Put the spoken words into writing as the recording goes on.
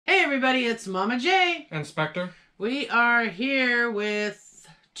Hey everybody, it's Mama J. And Spectre. We are here with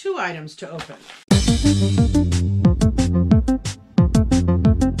 2 items to open.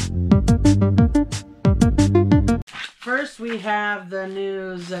 First we have the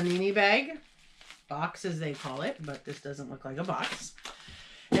new Zanini bag. Box as they call it, but this doesn't look like a box.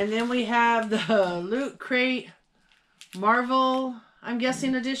 And then we have the Loot Crate Marvel, I'm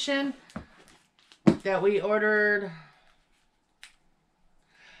guessing, edition that we ordered.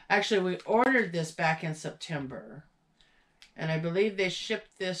 Actually, we ordered this back in September, and I believe they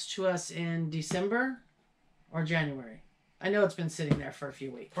shipped this to us in December or January. I know it's been sitting there for a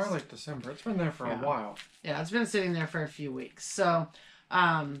few weeks. Probably like December. It's been there for a while. Yeah, it's been sitting there for a few weeks. So,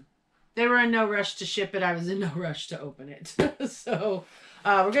 they were in no rush to ship it. I was in no rush to open it. So,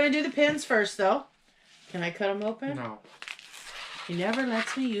 we're going to do the pins first, though. Can I cut them open? No. He never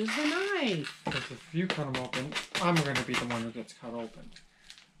lets me use the knife. Because if you cut them open, I'm going to be the one who gets cut open.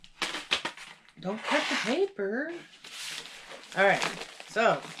 Don't cut the paper. Alright,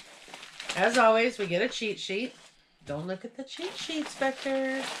 so, as always, we get a cheat sheet. Don't look at the cheat sheet,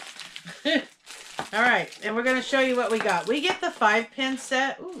 Spectre. Alright, and we're going to show you what we got. We get the 5-pin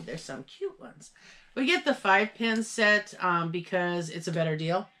set. Ooh, there's some cute ones. We get the 5-pin set because it's a better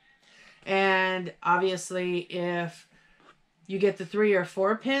deal. And obviously, if you get the 3 or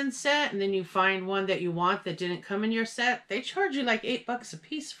 4-pin set and then you find one that you want that didn't come in your set, they charge you like $8 a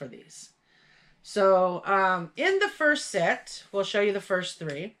piece for these. So, in the first set, we'll show you the first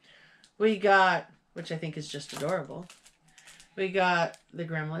 3. We got, which I think is just adorable, we got the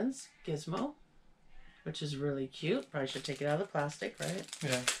Gremlins Gizmo, which is really cute. Probably should take it out of the plastic, right?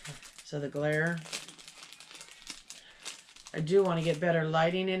 Yeah. So the glare. I do want to get better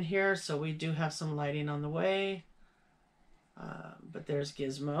lighting in here, so we do have some lighting on the way. But there's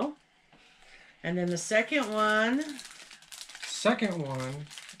Gizmo. And then the second one. Second one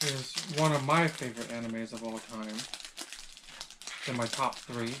is one of my favorite animes of all time. In my top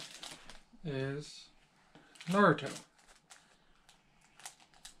 3 is Naruto.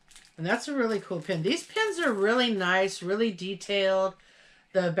 And that's a really cool pin. These pins are really nice, really detailed.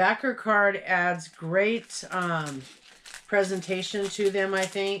 The backer card adds great presentation to them, I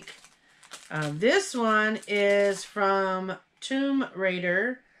think. This one is from Tomb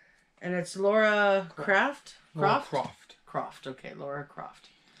Raider, and it's Laura Croft. Croft. Okay, Laura Croft.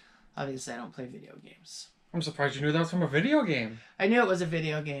 Obviously, I don't play video games. I'm surprised you knew that was from a video game. I knew it was a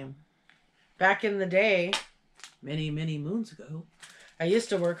video game. Back in the day, many, many moons ago, I used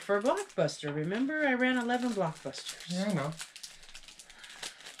to work for Blockbuster. Remember? I ran 11 Blockbusters. Yeah, I know.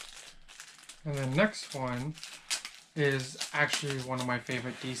 And the next one is actually one of my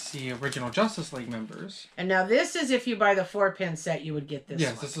favorite DC Original Justice League members. And now this is if you buy the 4-pin set, you would get this one.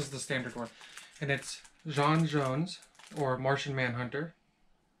 Yes, this is the standard one. And it's John Jones, or Martian Manhunter.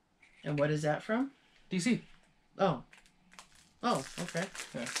 And what is that from? DC. Oh. Oh, okay.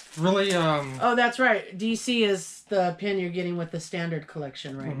 Yeah. Really, Oh, that's right. DC is the pin you're getting with the standard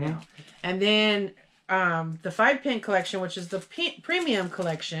collection right now. And then the 5-pin collection, which is the premium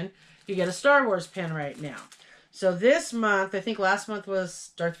collection, you get a Star Wars pin right now. So this month, I think last month was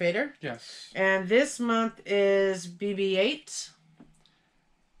Darth Vader. Yes. And this month is BB-8.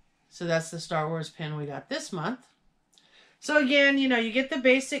 So that's the Star Wars pin we got this month. So again, you know, you get the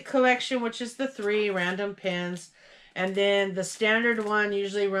basic collection, which is the 3 random pins. And then the standard one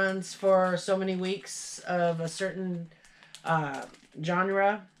usually runs for so many weeks of a certain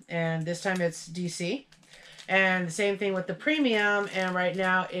genre. And this time it's DC. And the same thing with the premium. And right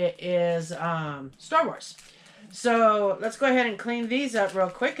now it is Star Wars. So let's go ahead and clean these up real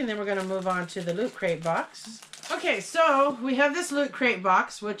quick. And then we're going to move on to the Loot Crate box. Okay, so we have this Loot Crate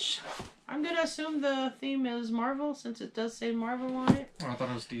box, which I'm going to assume the theme is Marvel, since it does say Marvel on it. Oh, I thought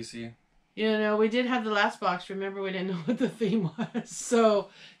it was DC. You know, we did have the last box. Remember, we didn't know what the theme was. So,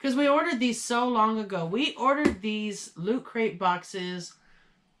 because we ordered these so long ago. We ordered these Loot Crate boxes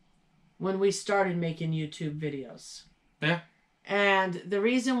when we started making YouTube videos. Yeah. And the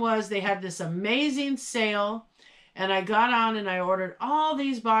reason was they had this amazing sale. And I got on and I ordered all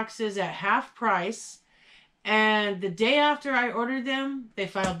these boxes at half price. And the day after I ordered them, they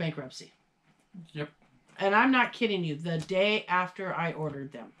filed bankruptcy. Yep. And I'm not kidding you. The day after I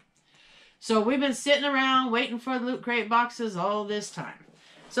ordered them. So we've been sitting around waiting for the Loot Crate boxes all this time.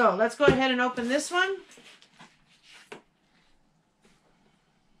 So let's go ahead and open this one.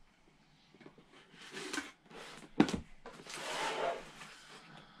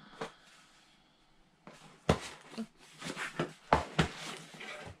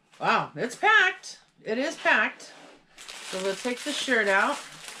 Wow, it's packed. It is packed. So we'll take the shirt out.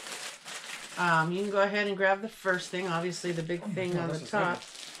 You can go ahead and grab the first thing, obviously the big thing on the top.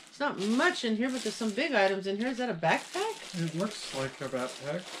 not much in here, but there's some big items in here. Is that a backpack? It looks like a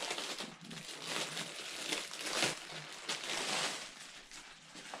backpack.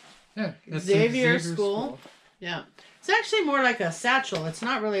 Yeah, it's Xavier School. Yeah. It's actually more like a satchel. It's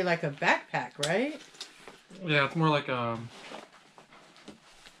not really like a backpack, right? Yeah, it's more like a...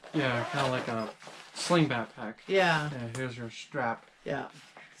 Yeah, kind of like a sling backpack. Yeah. Yeah, here's your strap. Yeah.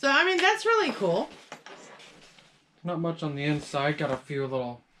 So, I mean, that's really cool. Not much on the inside. Got a few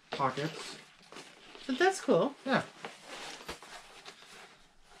little pockets. But that's cool. Yeah.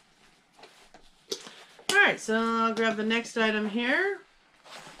 Alright, so I'll grab the next item here.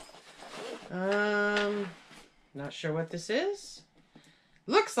 Not sure what this is.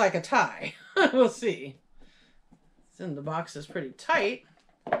 Looks like a tie. We'll see. It's in the box. Is pretty tight.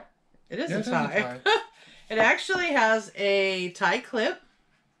 It is a tie. It actually has a tie clip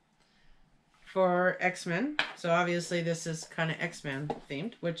for X-Men. So obviously this is kind of X-Men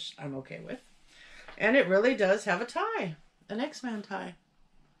themed, which I'm okay with. And it really does have a tie. An X-Men tie.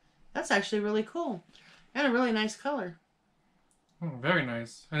 That's actually really cool. And a really nice color. Oh, very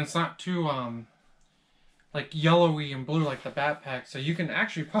nice. And it's not too, like yellowy and blue like the backpack, so you can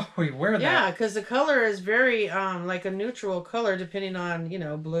actually probably wear that. Yeah, because the color is very, like a neutral color depending on, you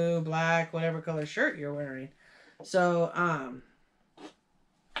know, blue, black, whatever color shirt you're wearing. So,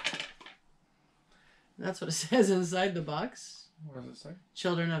 that's what it says inside the box. What does it say?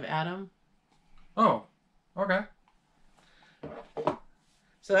 Children of Adam. Oh, okay.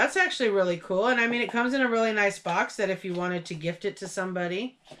 So that's actually really cool. And I mean, it comes in a really nice box that if you wanted to gift it to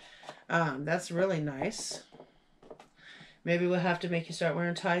somebody, that's really nice. Maybe we'll have to make you start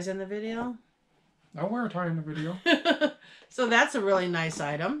wearing ties in the video. I'll wear a tie in the video. So that's a really nice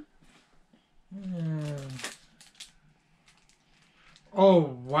item. Oh,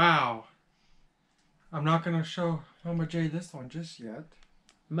 wow. I'm not going to show Mama J this one just yet.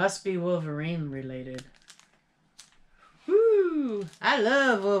 Must be Wolverine related. Woo! I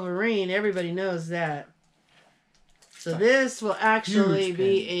love Wolverine. Everybody knows that. So this will actually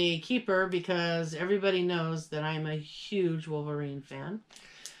be a keeper because everybody knows that I'm a huge Wolverine fan.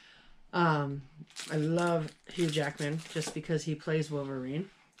 I love Hugh Jackman just because he plays Wolverine.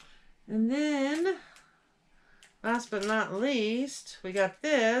 And then, last but not least, we got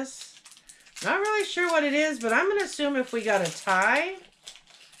this. Not really sure what it is, but I'm going to assume if we got a tie,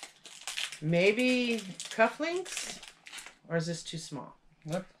 maybe cufflinks, or is this too small?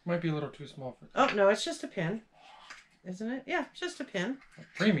 That might be a little too small for. Oh, no, it's just a pin. Isn't it? Yeah, just a pin.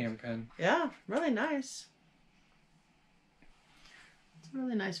 A premium pin. Yeah, really nice. It's a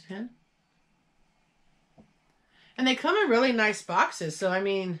really nice pin. And they come in really nice boxes. So, I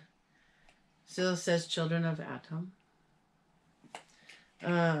mean, still says Children of Atom.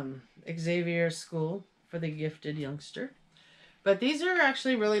 Xavier School for the Gifted Youngster. But these are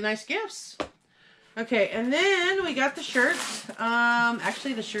actually really nice gifts. Okay, and then we got the shirts.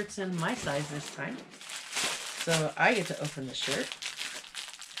 Actually, the shirt's in my size this time. So I get to open the shirt.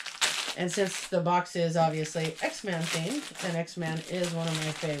 And since the box is obviously X-Men themed, and X-Men is one of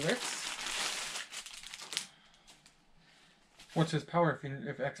my favorites. What's his power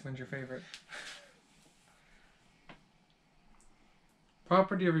if X-Men's your favorite?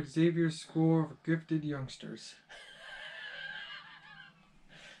 Property of Xavier's School of Gifted Youngsters.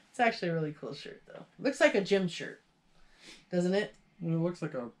 It's actually a really cool shirt, though. Looks like a gym shirt, doesn't it? It looks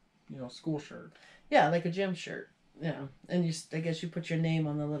like a, school shirt. Yeah, like a gym shirt. Yeah, and I guess you put your name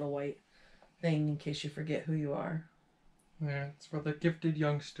on the little white thing in case you forget who you are. Yeah, it's for the gifted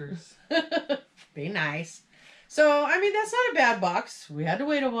youngsters. Be nice. So, I mean, that's not a bad box. We had to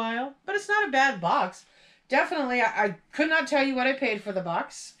wait a while, but it's not a bad box. Definitely, I could not tell you what I paid for the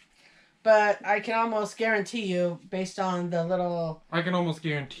box, but I can almost guarantee you, based on the little... I can almost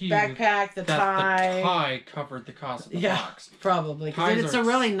guarantee backpack, the tie... the tie covered the cost of the box. Probably, because it's a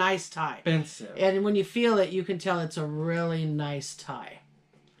really nice tie. Expensive. And when you feel it, you can tell it's a really nice tie.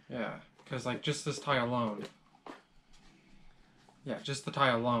 Yeah, because, just this tie alone... Yeah, just the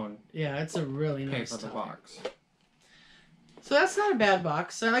tie alone. Yeah, it's a really nice tie. Pay for the box. So that's not a bad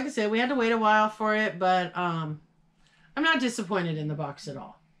box. So like I said, we had to wait a while for it, but I'm not disappointed in the box at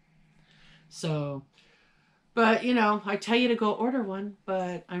all. So, but I tell you to go order one,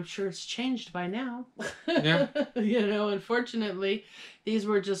 but I'm sure it's changed by now. Yeah. Unfortunately, these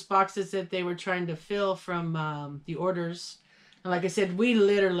were just boxes that they were trying to fill from the orders. And like I said, we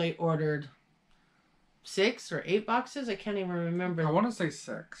literally ordered 6 or 8 boxes. I can't even remember. I want to say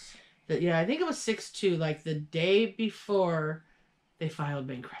 6. Yeah, I think it was 6 too, like the day before they filed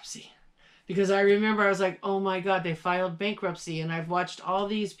bankruptcy. Because I remember I was like, oh my God, they filed bankruptcy. And I've watched all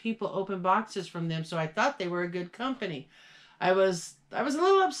these people open boxes from them. So I thought they were a good company. I was I was a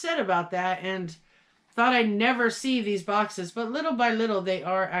little upset about that and thought I'd never see these boxes. But little by little, they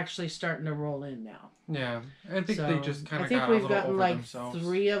are actually starting to roll in now. Yeah, I think they just kind of got a I think we've little gotten over like themselves.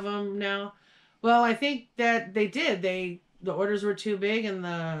 3 of them now. Well, I think that they did. The orders were too big,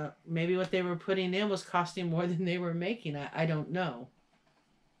 and maybe what they were putting in was costing more than they were making. I don't know.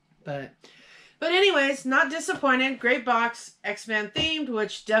 But anyways, not disappointed. Great box, X-Men themed,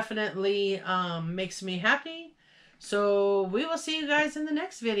 which definitely makes me happy. So we will see you guys in the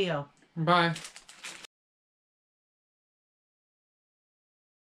next video. Bye.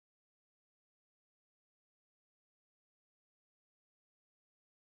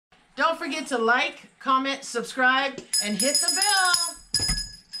 Don't forget to like, comment, subscribe, and hit the bell.